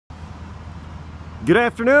Good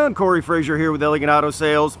afternoon, Corey Frazier here with Elegant Auto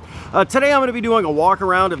Sales. Today I'm going to be doing a walk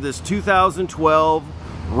around of this 2012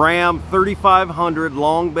 Ram 3500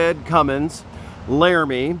 long bed Cummins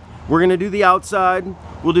Laramie. We're going to do the outside,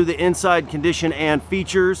 we'll do the inside condition and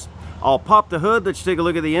features. I'll pop the hood, let you take a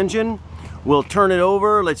look at the engine. We'll turn it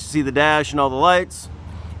over, let you see the dash and all the lights.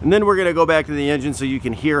 And then we're going to go back to the engine so you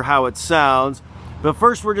can hear how it sounds. But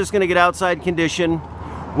first we're just going to get outside condition,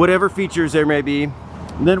 whatever features there may be.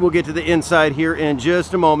 And then we'll get to the inside here in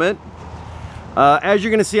just a moment. As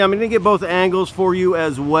you're going to see, I'm going to get both angles for you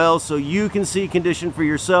as well so you can see condition for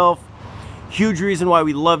yourself. Huge reason why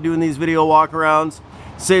we love doing these video walkarounds.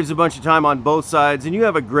 Saves a bunch of time on both sides and you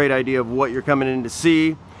have a great idea of what you're coming in to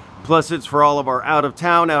see. Plus it's for all of our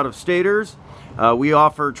out-of-town, out-of-staters. We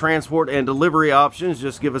offer transport and delivery options.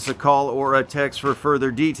 Just give us a call or a text for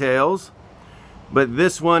further details. But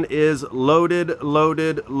this one is loaded,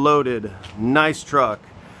 loaded, loaded. Nice truck.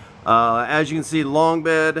 As you can see, long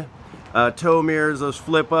bed, tow mirrors, those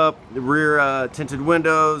flip up, the rear tinted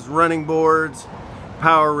windows, running boards,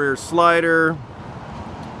 power rear slider,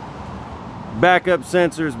 backup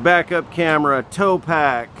sensors, backup camera, tow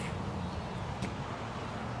pack.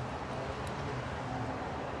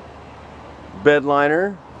 Bed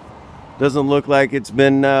liner. Doesn't look like it's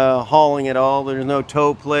been hauling at all. There's no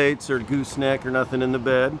toe plates or gooseneck or nothing in the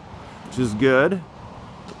bed, which is good.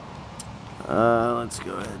 Let's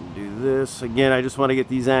go ahead and do this. Again, I just want to get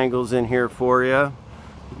these angles in here for you.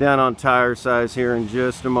 Down on tire size here in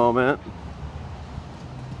just a moment.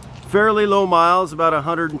 Fairly low miles, about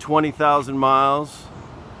 120,000 miles.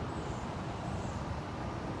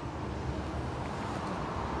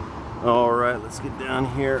 Alright, let's get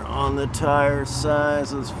down here on the tire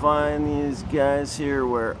size. Let's find these guys here.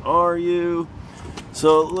 Where are you?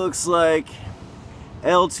 So it looks like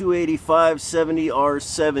L285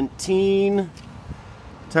 70R17.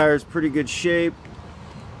 Tire's pretty good shape.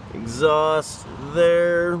 Exhaust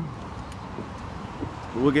there.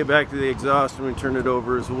 We'll get back to the exhaust when we turn it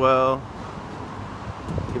over as well.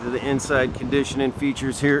 Get to the inside condition and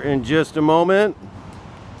features here in just a moment.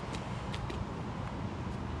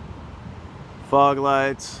 Fog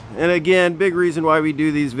lights, and again, big reason why we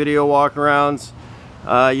do these video walkarounds.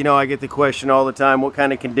 You know, I get the question all the time, what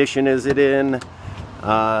kind of condition is it in?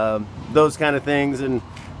 Those kind of things, and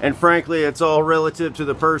frankly, it's all relative to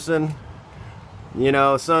the person. You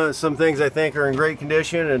know, some things I think are in great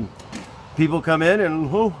condition, and people come in and,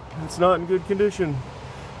 oh, it's not in good condition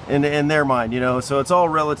in their mind, you know, so it's all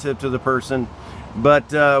relative to the person.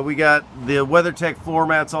 But we got the WeatherTech floor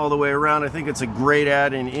mats all the way around. I think it's a great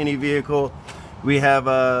add in any vehicle. We have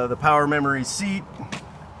the power memory seats,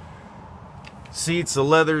 the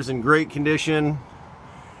leather's in great condition.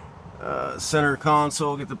 Center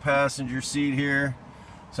console, get the passenger seat here.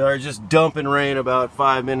 Sorry, just dumping rain about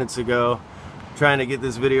 5 minutes ago. Trying to get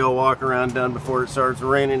this video walk around done before it starts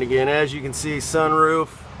raining again. As you can see, sunroof.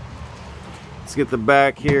 Let's get the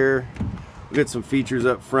back here. We'll get some features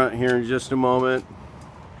up front here in just a moment.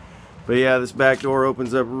 But yeah, this back door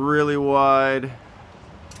opens up really wide.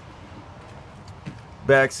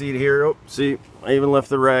 Back seat here. Oh, see, I even left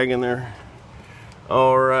the rag in there.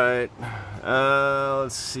 All right.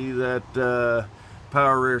 Let's see that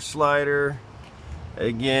power rear slider.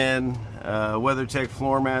 Again, WeatherTech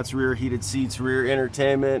floor mats, rear heated seats, rear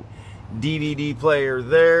entertainment, DVD player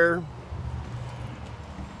there.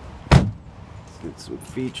 Get some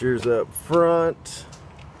features up front.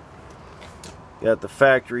 Got the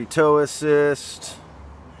factory tow assist,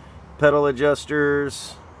 pedal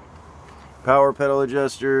adjusters, power pedal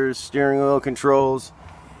adjusters, steering wheel controls,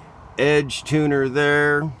 edge tuner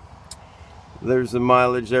there. There's the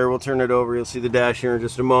mileage there. We'll turn it over. You'll see the dash here in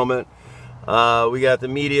just a moment. We got the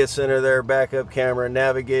media center there, backup camera,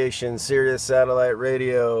 navigation, Sirius satellite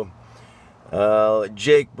radio,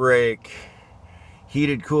 Jake brake,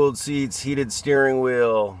 heated cooled seats, heated steering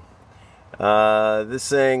wheel. This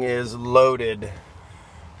thing is loaded.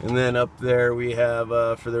 And then up there we have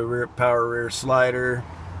for the rear power rear slider,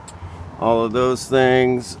 all of those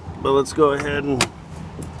things. But let's go ahead and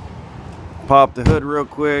pop the hood real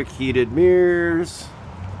quick. Heated mirrors.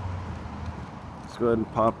 Let's go ahead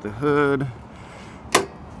and pop the hood.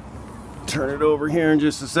 Turn it over here in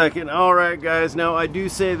just a second. All right, guys, now I do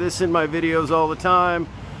say this in my videos all the time.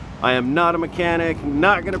 I am not a mechanic,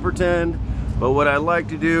 not gonna pretend, but what I like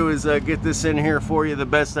to do is get this in here for you the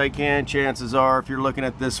best I can. Chances are, if you're looking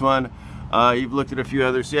at this one, you've looked at a few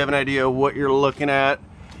others, so you have an idea of what you're looking at.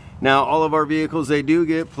 Now, all of our vehicles, they do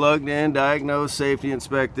get plugged in, diagnosed, safety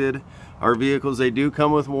inspected. Our vehicles, they do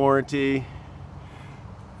come with warranty.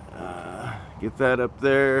 Get that up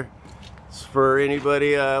there. It's for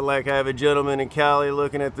anybody, like I have a gentleman in Cali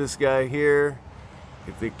looking at this guy here.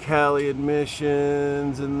 Get the Cali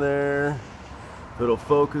admissions in there. It'll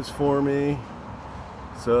focus for me.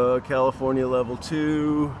 So California level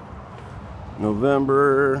 2,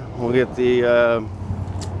 November. We'll get the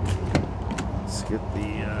let's get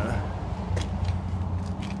the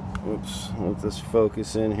oops, let this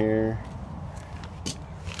focus in here.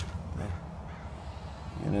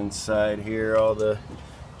 And inside here all the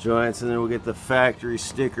joints, and then we'll get the factory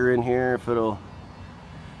sticker in here if it'll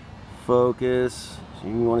focus. So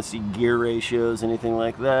you want to see gear ratios, anything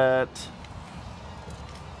like that.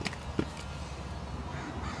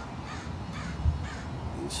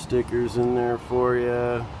 These stickers in there for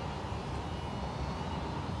you.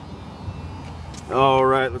 All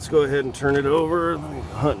right, let's go ahead and turn it over. Let me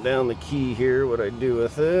hunt down the key here, what I do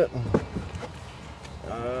with it.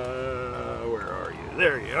 Where are you?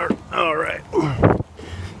 There you are. All right.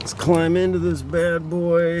 Let's climb into this bad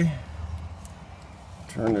boy.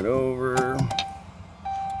 Turn it over.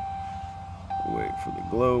 Wait for the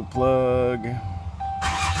glow plug.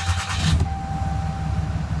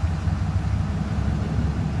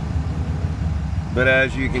 But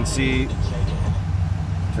as you can see,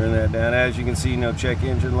 turn that down. As you can see, no check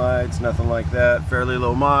engine lights, nothing like that. Fairly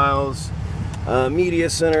low miles. Media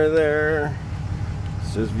center there.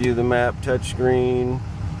 Let's just view the map touchscreen.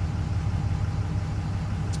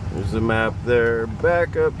 There's the map there.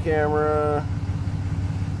 Backup camera.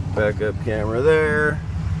 Backup camera there.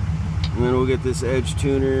 And then we'll get this edge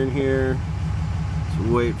tuner in here.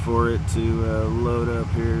 So wait for it to load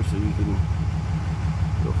up here so you can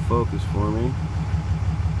go focus for me.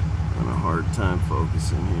 On a hard time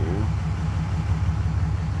focusing here.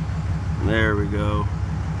 There we go.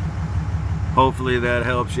 Hopefully that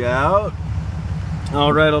helps you out.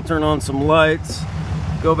 All right, I'll turn on some lights.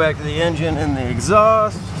 Go back to the engine and the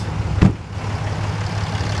exhaust.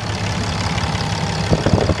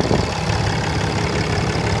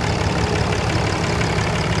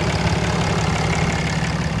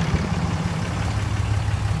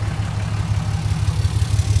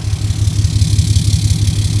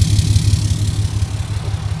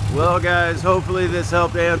 Well guys, hopefully this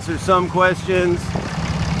helped answer some questions.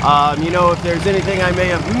 You know, if there's anything I may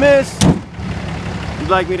have missed, you'd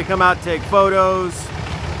like me to come out and take photos,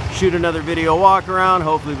 shoot another video walk around,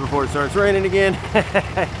 hopefully before it starts raining again.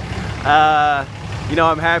 You know,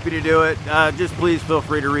 I'm happy to do it. Just please feel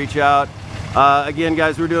free to reach out. Again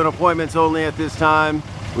guys, we're doing appointments only at this time.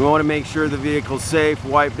 We want to make sure the vehicle's safe,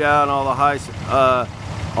 wipe down all the high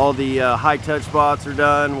touch spots are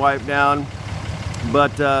done, wiped down.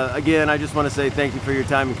 But again, I just want to say thank you for your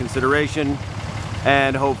time and consideration,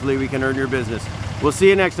 and hopefully we can earn your business. We'll see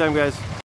you next time, guys.